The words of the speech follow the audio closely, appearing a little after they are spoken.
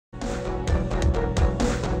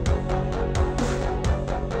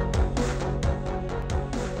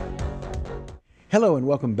Hello and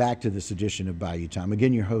welcome back to this edition of Bayou Time.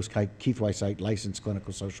 Again, your host, Keith Whiteside, licensed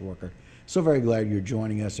clinical social worker. So very glad you're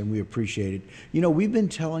joining us, and we appreciate it. You know, we've been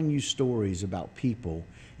telling you stories about people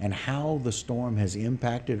and how the storm has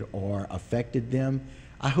impacted or affected them.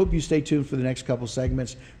 I hope you stay tuned for the next couple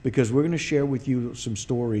segments, because we're going to share with you some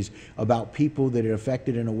stories about people that it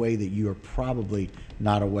affected in a way that you are probably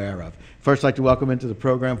not aware of. First, I'd like to welcome into the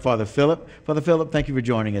program Father Philip. Father Philip, thank you for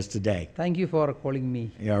joining us today. Thank you for calling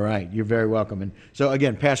me. All right, you're very welcome. And so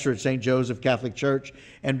again, pastor at St. Joseph Catholic Church.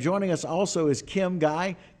 And joining us also is Kim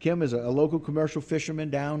Guy. Kim is a local commercial fisherman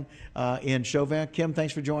down in Chauvin. Kim,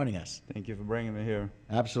 thanks for joining us. Thank you for bringing me here.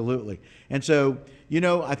 Absolutely. And so, you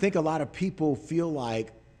know, I think a lot of people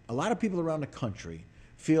around the country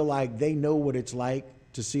feel like they know what it's like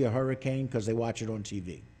to see a hurricane because they watch it on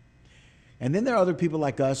TV. And then there are other people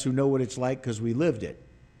like us who know what it's like because we lived it.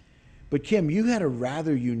 But Kim, you had a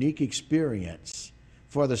rather unique experience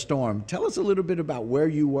for the storm. Tell us a little bit about where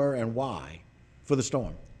you were and why for the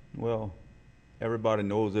storm. Well, everybody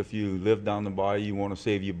knows if you live down the bayou, you want to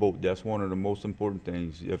save your boat. That's one of the most important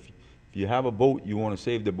things. If you have a boat, you want to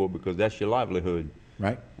save the boat because that's your livelihood.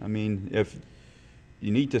 Right. I mean, if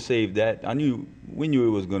you need to save that, we knew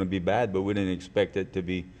it was going to be bad, but we didn't expect it to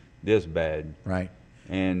be this bad. Right.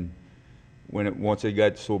 And once it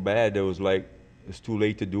got so bad, it was like it's too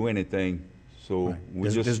late to do anything. So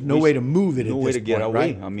right. There's no way to move it. No at way this to get point,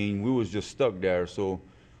 away. right? I mean, we was just stuck there. So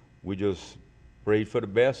we just prayed for the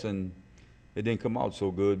best, and it didn't come out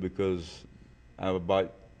so good because at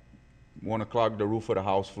about 1 o'clock, the roof of the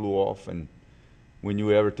house flew off, and we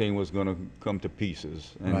knew everything was going to come to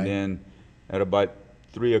pieces. And right. then at about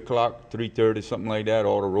 3 o'clock, 3:30, something like that,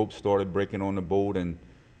 all the ropes started breaking on the boat, and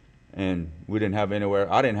we didn't have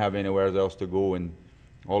anywhere. I didn't have anywhere else to go, and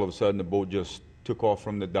all of a sudden the boat just took off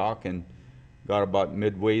from the dock and got about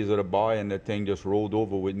midways of the bay, and the thing just rolled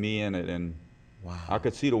over with me in it. And wow. I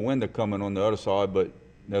could see the window coming on the other side, but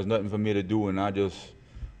there's nothing for me to do, and I just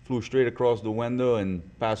flew straight across the window and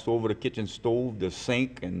passed over the kitchen stove, the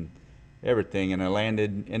sink, and everything, and I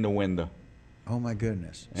landed in the window. Oh my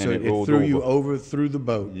goodness. And so it threw you over through the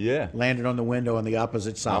boat. Yeah. Landed on the window on the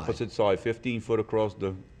opposite side. Opposite side, 15 foot across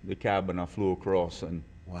the cabin I flew across. And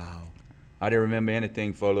wow. I didn't remember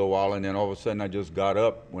anything for a little while, and then all of a sudden I just got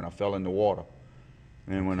up when I fell in the water.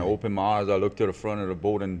 And when I opened my eyes, I looked to the front of the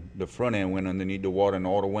boat, and the front end went underneath the water, and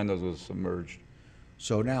all the windows was submerged.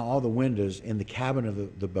 So now all the windows in the cabin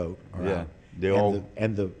of the boat are out.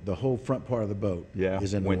 The whole front part of the boat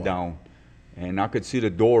is in the went water. Down. And I could see the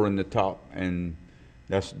door in the top, and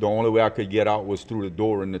that's the only way I could get out was through the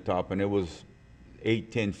door in the top, and it was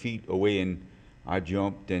 8-10 feet away, and I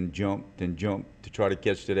jumped and jumped and jumped to try to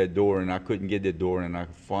catch to that door, and I couldn't get the door, and I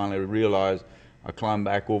finally realized I climbed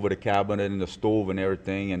back over the cabinet and the stove and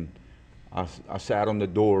everything, and I sat on the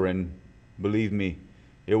door, and believe me,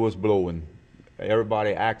 it was blowing.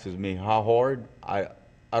 Everybody asks me how hard. I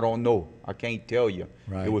don't know. I can't tell you.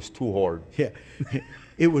 Right. It was too hard. Yeah.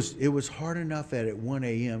 It was hard enough that at 1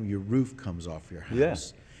 a.m. your roof comes off your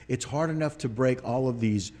house. Yeah. It's hard enough to break all of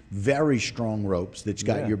these very strong ropes that's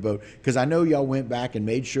got Yeah. your boat. Because I know y'all went back and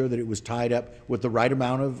made sure that it was tied up with the right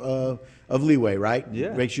amount of leeway, right?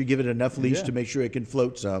 Yeah. Make sure you give it enough leash Yeah. to make sure it can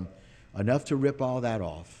float some. Enough to rip all that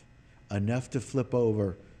off. Enough to flip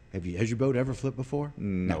over. Has your boat ever flipped before?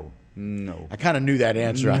 No. I kind of knew that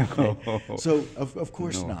answer. No. So, of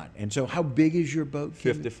course No. not. And so how big is your boat,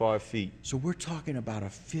 Kim? 55 feet. So we're talking about a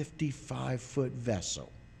 55-foot vessel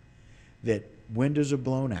that windows are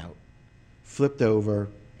blown out, flipped over,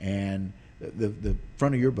 and the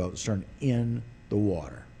front of your boat is turned in the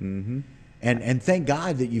water. Mm-hmm. And thank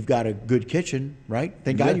God that you've got a good kitchen, right?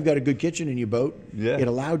 Thank God Yeah. you've got a good kitchen in your boat. Yeah. It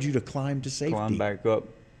allowed you to climb to safety. Climb back up.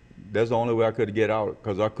 That's the only way I could get out,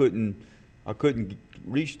 because I couldn't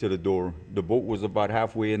reach to the door. The boat was about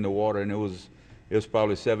halfway in the water, and it was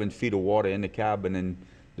probably 7 feet of water in the cabin, and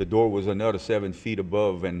the door was another 7 feet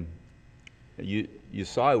above, and you're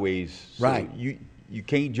sideways. So right. You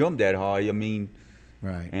can't jump that high. I mean,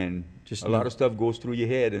 right. And just a lot of stuff goes through your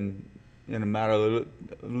head in a matter of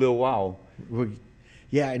a little while. Well,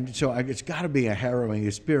 yeah, and so it's got to be a harrowing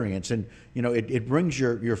experience, and you know it brings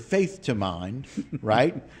your faith to mind,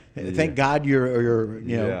 right? Yeah. Thank God you're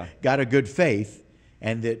Yeah. got a good faith,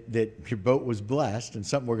 and that your boat was blessed, and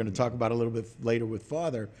something we're going to talk about a little bit later with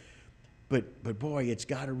Father. But boy, it's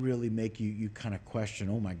got to really make you kind of question.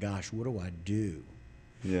 Oh my gosh, what do I do?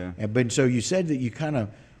 Yeah. But so you said that you kind of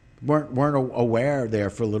weren't aware there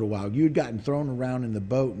for a little while. You had gotten thrown around in the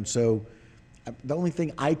boat, and so the only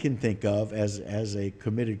thing I can think of as a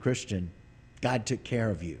committed Christian, God took care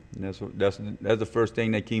of you. That's the first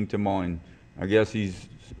thing that came to mind. I guess He's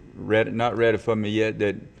not read it for me yet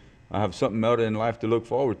that I have something other in life to look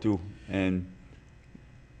forward to. And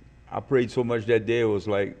I prayed so much that day. It was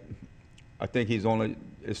like, I think it's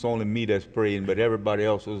only me that's praying, but everybody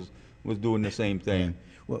else was doing the same thing.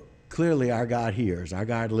 Yeah. Well, clearly our God hears, our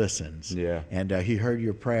God listens. Yeah. And he heard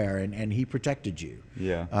your prayer, and he protected you.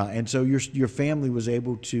 Yeah. And so your family was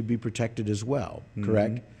able to be protected as well,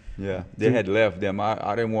 correct? Yeah. They had left them.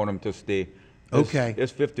 I didn't want them to stay. Okay.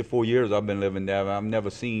 It's 54 years I've been living there. I've never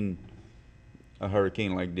seen a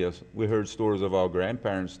hurricane like this. We heard stories of our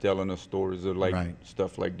grandparents telling us stories of like Right.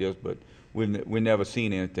 stuff like this, but we never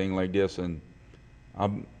seen anything like this. And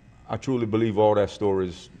I truly believe all that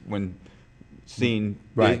stories when seen.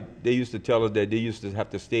 Right. They used to tell us that they used to have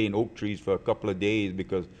to stay in oak trees for a couple of days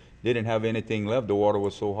because they didn't have anything left. The water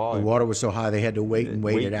was so high. The water was so high they had to wait and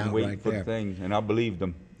wait it out wait right for there. the thing, and I believed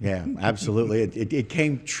them. Yeah, absolutely. It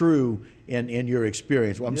came true in your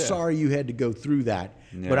experience. Well, I'm Yeah. sorry you had to go through that,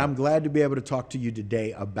 but Yeah. I'm glad to be able to talk to you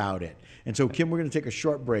today about it. And so, Kim, we're going to take a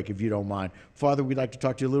short break if you don't mind. Father, we'd like to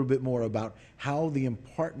talk to you a little bit more about how the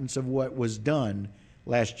importance of what was done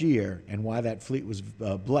last year and why that fleet was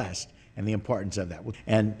blessed and the importance of that.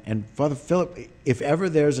 And Father Philip, if ever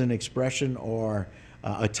there's an expression or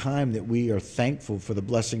a time that we are thankful for the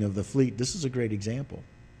blessing of the fleet, this is a great example.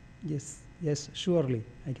 Yes, surely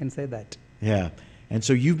I can say that. Yeah. And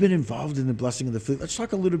so you've been involved in the blessing of the fleet. Let's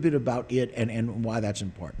talk a little bit about it and why that's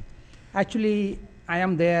important. Actually, I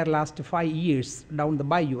am there last 5 years down the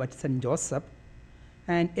bayou at St. Joseph,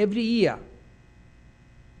 and every year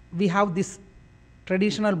we have this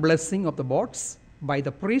traditional blessing of the boats by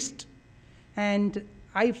the priest, and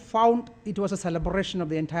I found it was a celebration of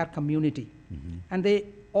the entire community, and they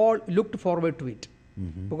all looked forward to it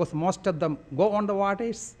because most of them go on the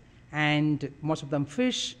waters and most of them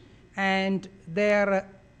fish, and their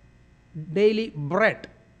daily bread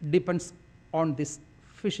depends on this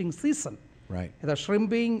fishing season. Right. Either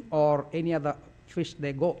shrimping or any other fish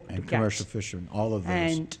they go And to commercial catch. fishermen, all of those.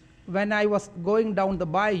 And when I was going down the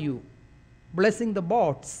bayou, blessing the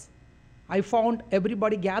boats, I found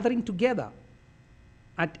everybody gathering together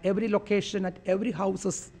at every location, at every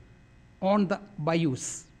houses on the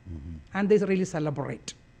bayous. And they really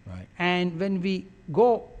celebrate. Right. And when we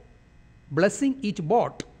go blessing each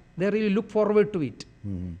boat, they really look forward to it.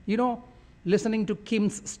 You know, listening to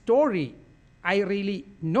Kim's story, I really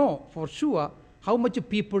know for sure how much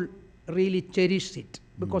people really cherish it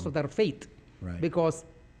because of their faith. Right. Because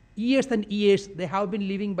years and years they have been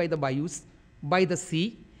living by the bayous, by the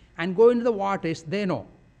sea, and go into the waters, they know.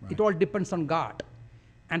 Right. It all depends on God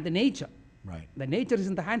and the nature. Right. The nature is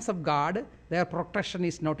in the hands of God, their protection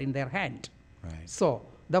is not in their hand. Right. So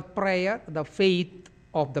the prayer, the faith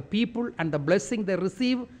of the people and the blessing they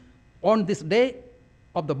receive on this day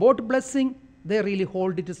of the boat blessing, they really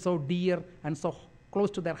hold it so dear and so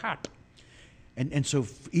close to their heart. And so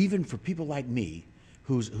even for people like me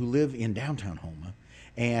who live in downtown Houma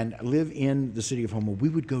and live in the city of Houma, we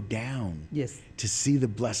would go down Yes. to see the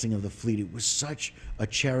blessing of the fleet. It was such a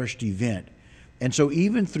cherished event. And so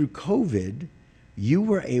even through COVID, you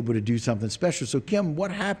were able to do something special. So Kim,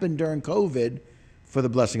 what happened during COVID for the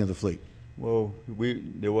blessing of the fleet? Well,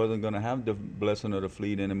 they wasn't going to have the blessing of the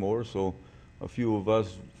fleet anymore, so a few of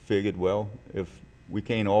us figured, well, if we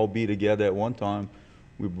can't all be together at one time,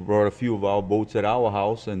 we brought a few of our boats at our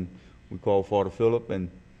house, and we called Father Philip, and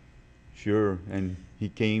and he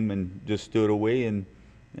came and just stood away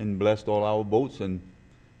and blessed all our boats. And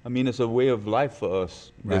I mean, it's a way of life for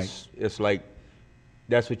us. Right. It's like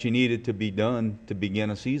that's what you needed to be done to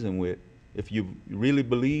begin a season with. If you really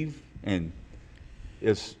believe, and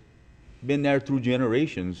it's been there through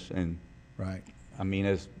generations, and Right. I mean,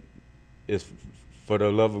 it's for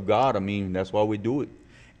the love of God. I mean, that's why we do it.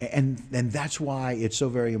 And that's why it's so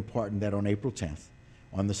very important that on April 10th,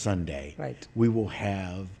 on the Sunday, Right. we will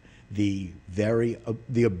have the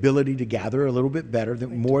ability to gather a little bit better,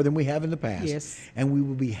 more than we have in the past. Yes. And we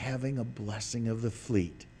will be having a blessing of the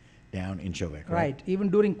fleet down in Chauvin. Right. Even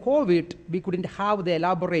during COVID, we couldn't have the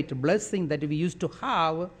elaborate blessing that we used to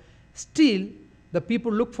have. Still, the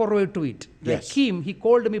people look forward to it. Like Yes. Kim, he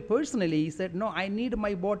called me personally. He said, no, I need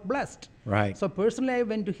my boat blessed. Right. So personally, I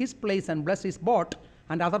went to his place and blessed his boat,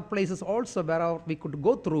 and other places also where we could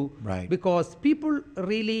go through. Right. Because people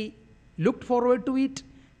really looked forward to it,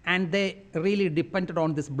 and they really depended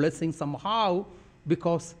on this blessing somehow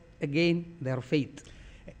because, again, their faith.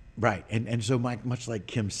 Right. And so much like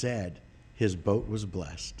Kim said, his boat was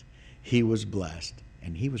blessed, he was blessed,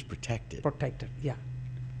 and he was protected Protected, yeah.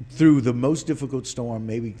 through the most difficult storm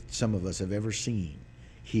maybe some of us have ever seen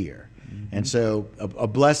here. And so a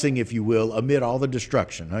blessing, if you will, amid all the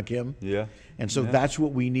destruction, huh, Kim? Yeah. And so that's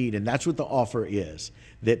what we need, and that's what the offer is,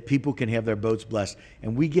 that people can have their boats blessed.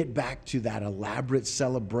 And we get back to that elaborate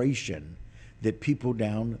celebration that people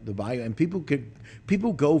down the bayou, and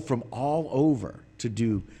people go from all over to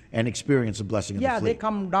do and experience the blessing of the Yeah, fleet. they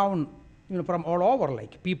come down, from all over,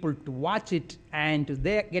 like people to watch it, and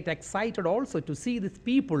they get excited also to see these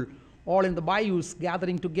people all in the bayous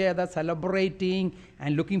gathering together, celebrating,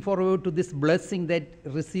 and looking forward to this blessing that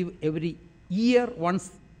receive every year,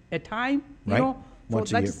 once a time. You Right. know, so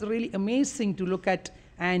Once a year. that's really amazing to look at,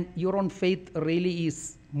 and your own faith really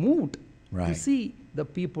is moved to Right. see the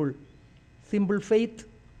people, simple faith,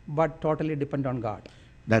 but totally depend on God.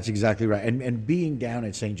 That's exactly right. And being down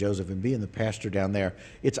at St. Joseph and being the pastor down there,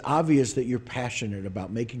 it's obvious that you're passionate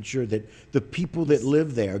about making sure that the people that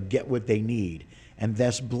live there get what they need. And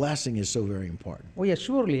thus blessing is so very important. Oh, yeah,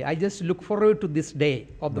 surely. I just look forward to this day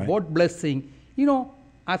of the Right. boat blessing.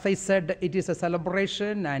 As I said, it is a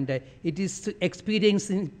celebration, and it is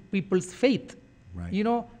experiencing people's faith. Right.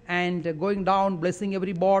 And going down, blessing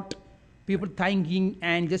every boat, people thanking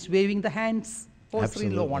and just waving the hands. Oh, it's really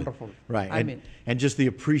Absolutely. wonderful. Right. And just the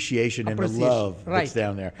appreciation and the love that's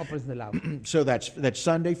down there. Appreciate the love. So that's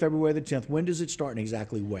Sunday, February the 10th. When does it start and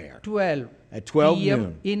exactly where? 12 At 12 p.m.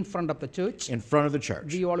 noon. in front of the church. In front of the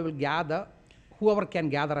church. We all will gather, whoever can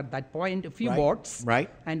gather at that point, a few Right. boats. Right.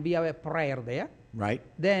 And we have a prayer there. Right?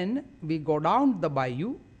 Then we go down the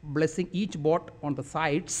bayou, blessing each boat on the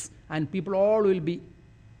sides, and people all will be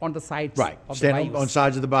on the sides Right. of Stand the on bayous.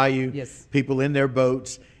 sides of the bayou. Yes. People in their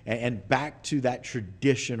boats. And back to that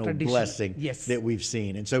traditional blessing yes. that we've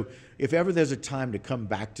seen. And so if ever there's a time to come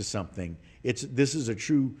back to something, this is a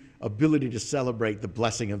true ability to celebrate the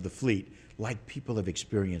blessing of the fleet like people have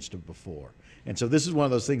experienced it before. And so this is one of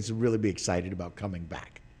those things to really be excited about coming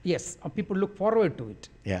back. Yes, people look forward to it.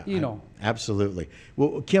 Yeah, You know. absolutely.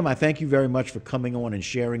 Well, Kim, I thank you very much for coming on and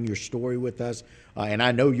sharing your story with us. And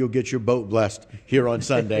I know you'll get your boat blessed here on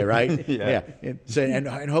Sunday, right? Yeah.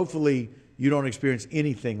 And hopefully you don't experience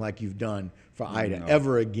anything like you've done for Ida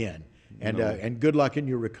ever again. And good luck in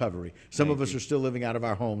your recovery. Some of us are still living out of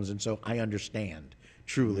our homes, and so I understand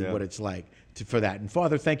truly what it's like for that. And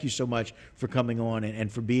Father, thank you so much for coming on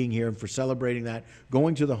and for being here and for celebrating that,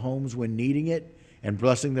 going to the homes when needing it and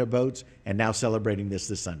blessing their boats, and now celebrating this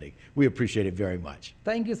Sunday. We appreciate it very much.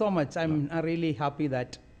 Thank you so much. I'm really happy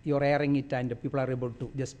that you're airing it and people are able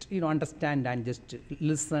to just, understand and just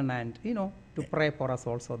listen and, to pray for us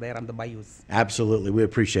also there on the bayous. Absolutely. We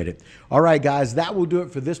appreciate it. All right, guys, that will do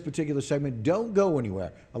it for this particular segment. Don't go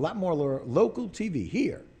anywhere. A lot more local TV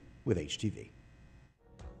here with HTV.